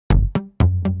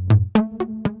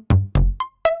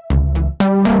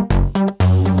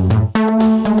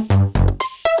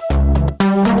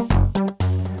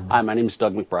Hi, my name is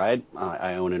Doug McBride.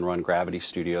 I own and run Gravity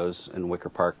Studios in Wicker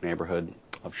Park neighborhood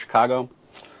of Chicago.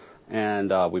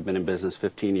 And we've been in business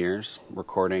 15 years,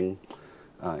 recording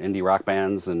indie rock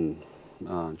bands and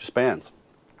just bands.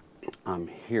 I'm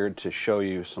here to show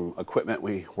you some equipment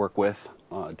we work with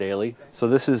daily. So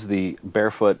this is the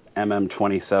Barefoot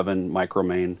MicroMain27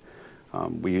 MicroMain.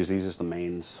 We use these as the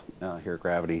mains here at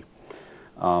Gravity.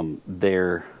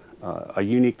 They're a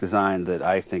unique design that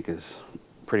I think is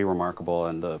pretty remarkable,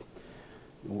 and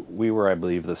we were, I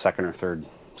believe, the second or third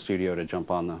studio to jump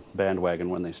on the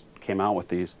bandwagon when they came out with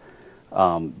these.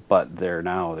 But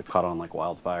they've caught on like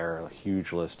wildfire. A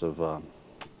huge list of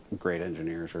great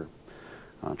engineers are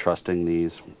trusting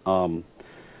these.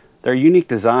 They're a unique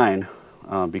design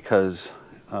because,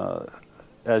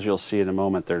 as you'll see in a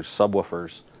moment, there's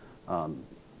subwoofers,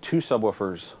 2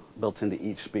 subwoofers built into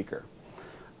each speaker,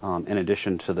 in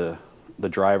addition to the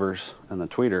drivers and the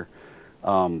tweeter.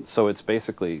 So it's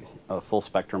basically a full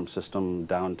spectrum system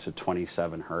down to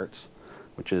 27 hertz,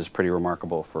 which is pretty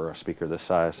remarkable for a speaker this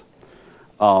size.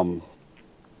 We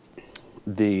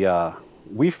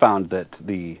found that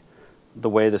the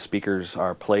way the speakers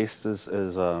are placed is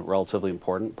relatively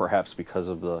important, perhaps because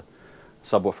of the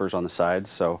subwoofers on the sides.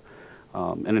 So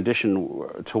in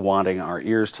addition to wanting our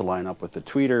ears to line up with the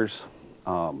tweeters,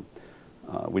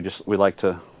 we like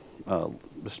to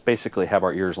just basically have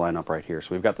our ears line up right here. So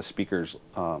we've got the speakers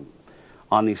on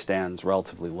these stands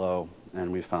relatively low,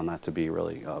 and we found that to be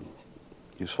really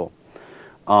useful.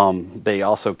 They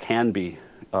also can be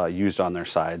used on their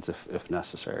sides if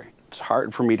necessary. It's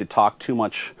hard for me to talk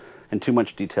in too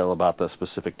much detail about the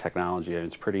specific technology.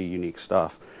 It's pretty unique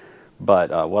stuff.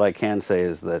 But what I can say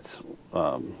is that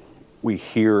we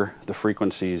hear the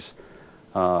frequencies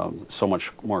so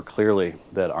much more clearly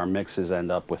that our mixes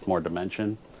end up with more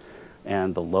dimension,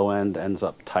 and the low end ends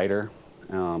up tighter.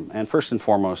 And first and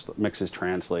foremost, mixes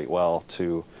translate well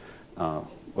to a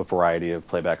variety of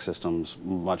playback systems,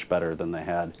 much better than they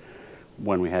had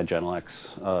when we had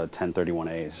Genelex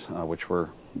 1031As, which were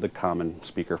the common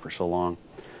speaker for so long.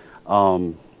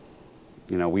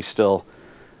 We still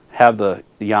have the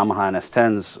Yamaha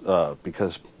NS10s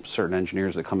because certain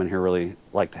engineers that come in here really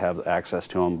like to have access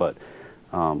to them, but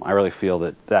I really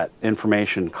feel that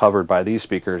information covered by these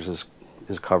speakers is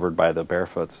covered by the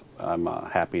Barefoots. I'm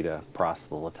happy to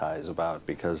proselytize about,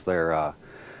 because they're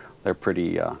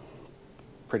pretty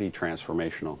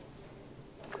transformational.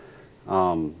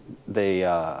 They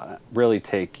really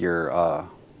take your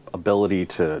ability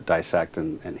to dissect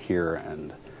and hear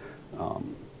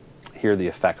the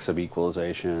effects of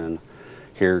equalization,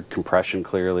 hear compression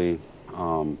clearly,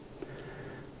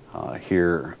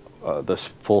 hear the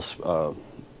full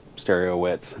stereo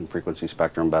width and frequency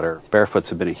spectrum better. Barefoots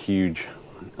have been a huge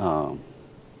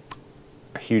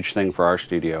thing for our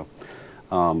studio.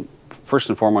 First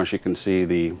and foremost, you can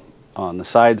see on the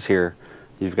sides here,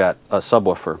 you've got a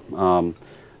subwoofer.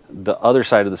 The other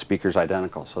side of the speaker is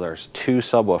identical, so there's 2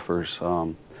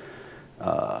 subwoofers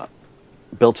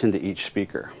built into each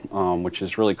speaker, which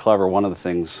is really clever. One of the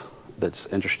things that's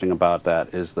interesting about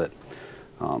that is that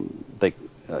they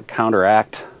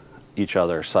counteract each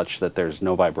other such that there's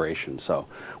no vibration. So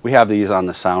we have these on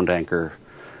the Sound Anchor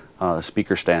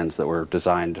speaker stands that were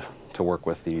designed to work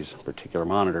with these particular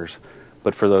monitors.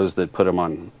 But for those that put them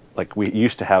on, like we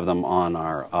used to have them on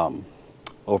our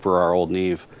over our old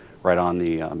Neve, right on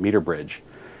the meter bridge,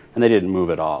 and they didn't move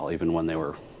at all, even when they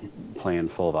were playing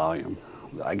full volume.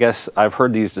 I guess I've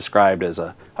heard these described as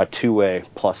a 2-way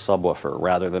plus subwoofer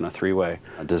rather than a 3-way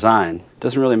design.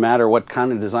 Doesn't really matter what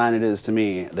kind of design it is to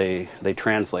me. They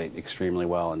translate extremely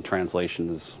well, and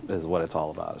translation is what it's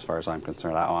all about as far as I'm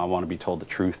concerned. I want to be told the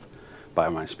truth by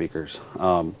my speakers.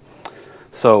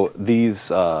 So these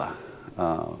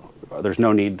there's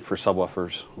no need for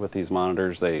subwoofers with these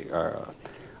monitors. They are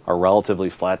relatively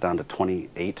flat down to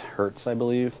 28 hertz, I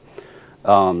believe.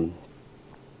 And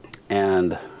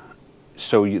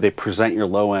so they present your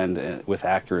low end with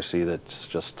accuracy that's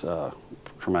just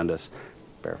tremendous.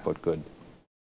 Barefoot good.